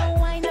like a slow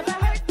wine, never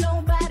hurt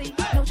nobody.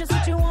 Know just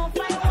what you want,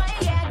 fine wine,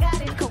 yeah, I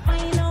got it. Go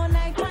wine all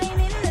night, whining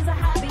is a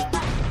hobby.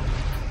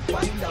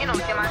 You know,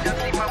 see man just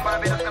sleep on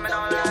Barbados coming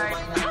online.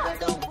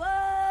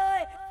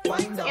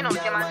 You know,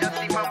 see man just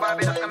sleep on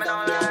Barbados coming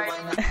online.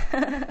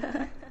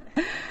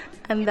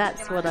 And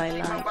that's what I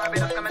like.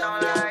 Barbados coming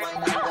online.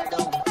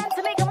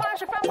 To make a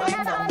marshal from where on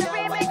the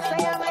remix,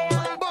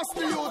 Bust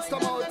the youths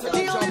come out to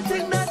The only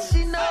thing that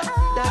she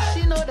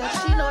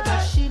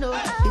know,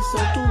 is so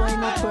to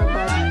wind up her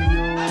body,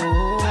 yo.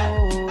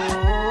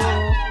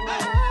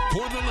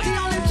 For the The ladies.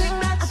 only thing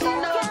that she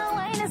know.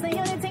 wine is the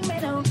only thing me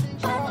know.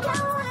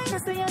 Wine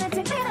is the only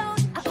thing me know.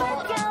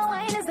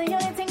 Wine is the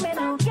only thing me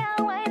know.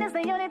 Wine is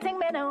the only thing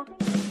me know.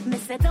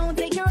 Mister, don't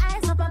take your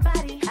eyes off my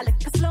body. I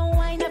like a slow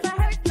wine, never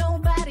hurt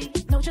nobody.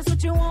 Know just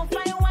what you want,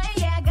 fine wine,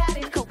 yeah, I got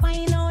it. Go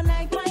wine all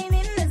night, whining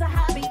is a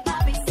hobby.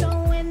 So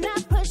when I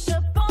push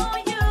up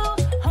on you,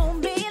 hold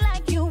me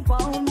like you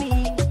want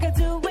me. Could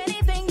do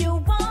anything you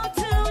want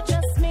to,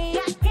 just me,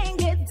 I can't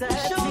get dirty.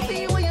 Show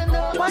me what you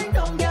know. Wine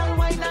down, girl,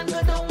 wine and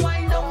go down.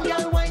 Wine down,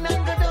 girl, wine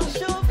and go down.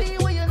 Show me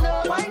what you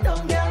know. Wine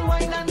down, girl,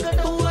 wine and go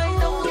down. Wine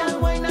down, girl,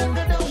 wine and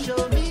go down.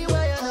 Show me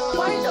what you know.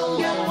 Wine down,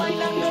 girl,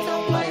 wine and go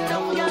down. Wine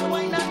down, girl,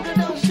 wine and go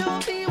down. Show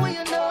me what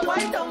you know.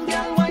 Wine down,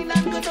 girl, wine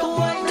and go down.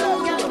 Wine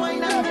down, girl,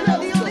 wine and go down.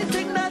 The only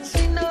thing that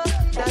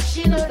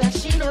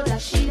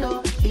she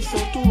know, is so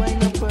to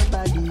wind up her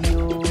body,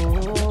 yo.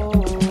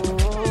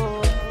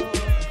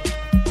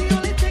 The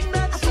only thing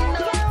that she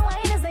know.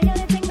 Wine is the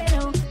only thing me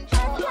know.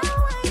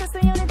 Wine is the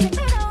only thing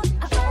me know.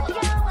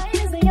 Wine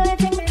is the only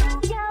thing me know.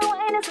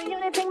 Wine is the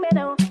only thing me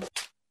know.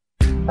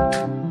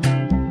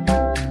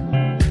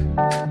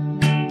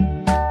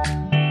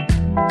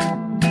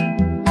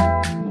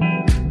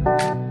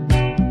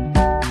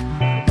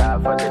 Die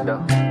for the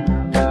dough.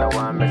 Tell her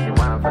one, but she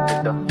want for the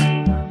dough.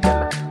 Tell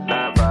her,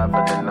 die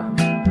for the no.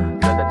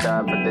 Tell her,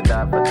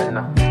 die for the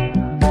no.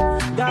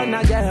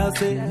 Ghana girl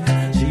say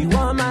she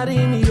want marry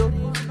me, yo.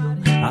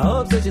 I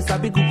hope say she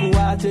sabi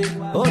kukuwache.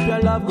 Hope your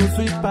love go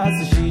sweet past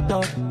the sheet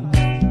up.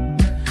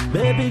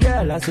 Baby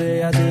girl, I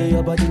say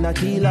your body na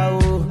killer,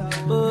 oh.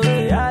 Oh,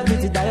 yeah, I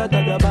get it diet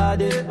of your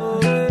body, oh,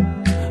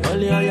 yeah.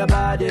 Only on your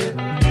body.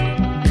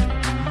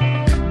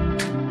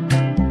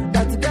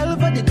 That girl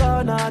for the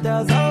corner,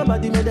 there's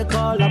somebody made a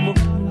call, I'm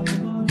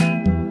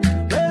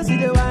where see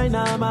the wine,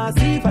 I'm a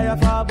see fire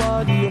for her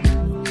body, oh.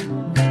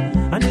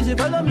 And if you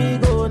follow me,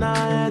 go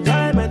now,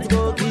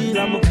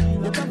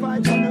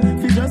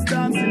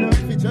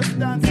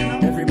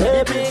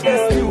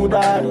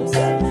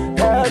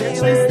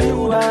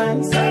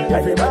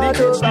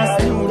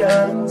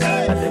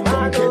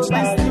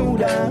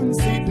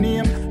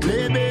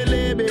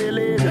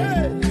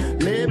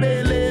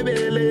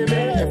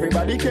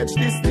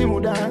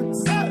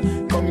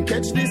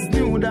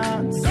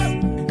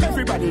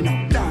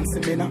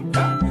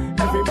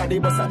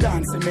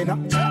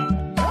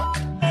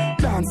 now.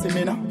 Dancing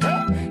me now.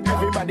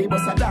 Everybody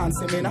bust a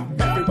dancing me now.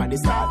 Everybody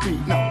start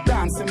beat now.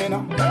 Dancing me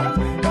now.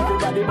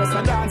 Everybody bust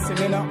a dancing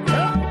me now.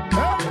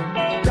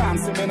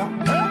 Dancing me now.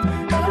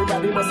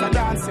 Everybody bust a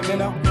dancing me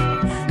now.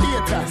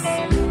 Haters,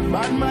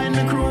 bad mind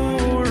the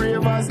crew,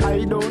 ravers.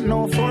 I don't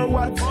know for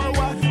what,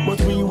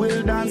 but we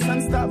will dance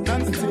and stop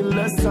until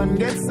the sun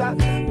gets hot.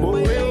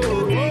 Oh,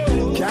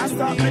 can't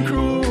stop the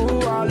crew.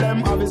 All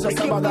them have is just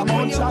a bag of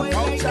mouth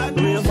chat.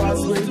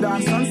 Ravers will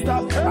dance and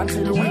stop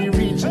until we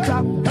reach the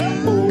top.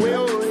 Oh,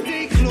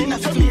 in a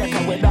Jamaica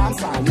we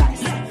dance all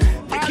night.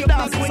 All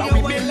dances and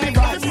we build the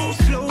vibes.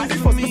 And the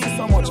first me see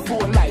so much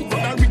full light, but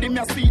the rhythm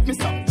you sweet me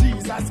some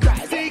Jesus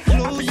Christ.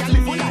 Happy and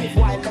live your life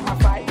while them a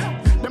fight.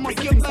 Them must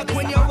think that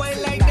when you're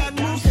wild like that,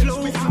 move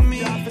slow for me.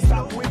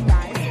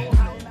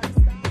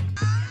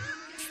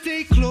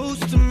 Stay close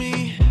to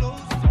me.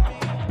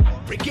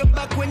 Break your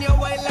back when you're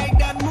wild like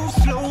that, move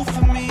slow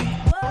for me.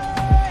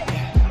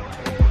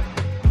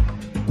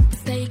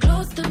 Stay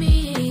close to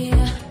me.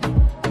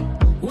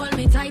 Hold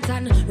me tight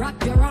and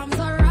wrap your arms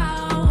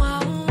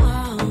around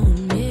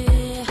me.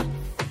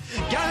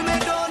 Girl, me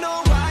don't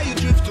know why you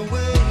drift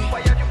away. Why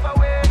you drift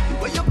away?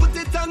 When you put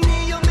it on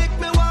me, you make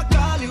me want to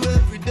call you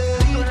every day.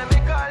 So let me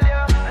call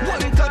you.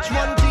 One touch,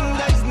 one thing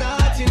that is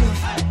not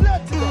enough.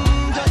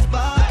 Just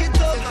spark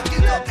it up.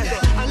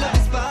 I love to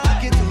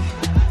spark it up.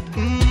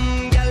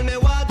 Girl, me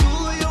what do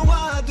you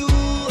want to do?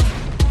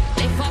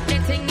 Lift up the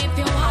thing if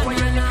you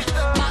wanna.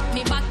 Back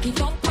me back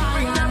it up,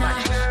 wanna.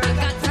 I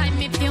got time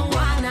if you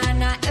wanna.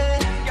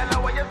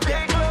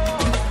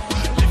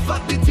 Lift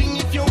up the thing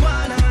if you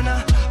wanna.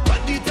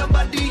 Body to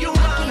body you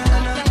wanna.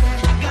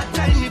 I got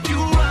time if you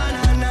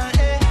wanna.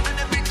 And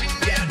everything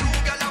that I do,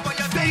 girl, I want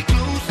you stay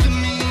close to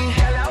me.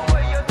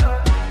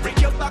 Break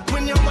your back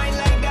when you whine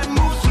like that,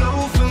 move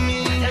slow for me.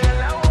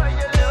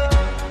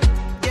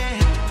 Yeah,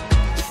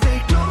 stay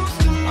close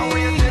to me.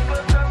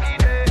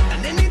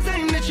 And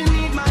anytime that you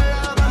need my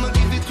love, I'ma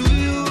give it to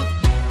you.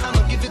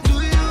 I'ma give it to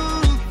you.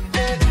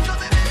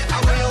 I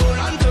want you hold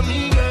on to me,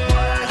 girl.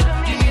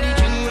 Give me the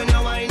thing when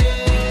you're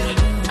whining.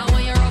 I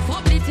want you rough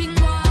up the thing,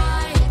 boy.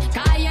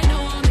 'Cause you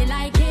know me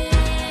like it.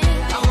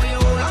 I want you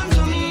hold on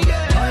to me,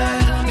 girl.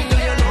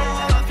 Because you know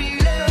how I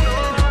feel it.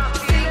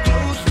 Stay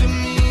close to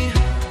me.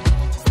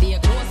 Stay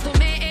close to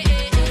me.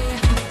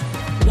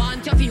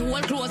 Want you feel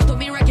hold close to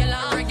me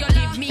regular.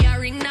 Give me a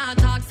ring now,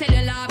 talk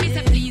cellular. Me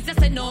say please, I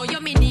say no, you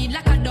me need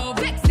like a dove.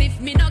 Vex if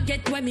me not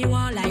get where me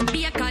want like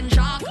bacon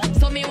shark.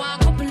 So me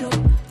want couple up.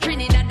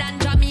 Trinidad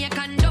and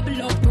Jamaican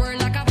double up. Pour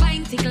like a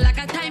vine, tick like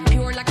a time,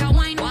 pure like a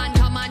wine. Want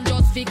a man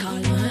just fi call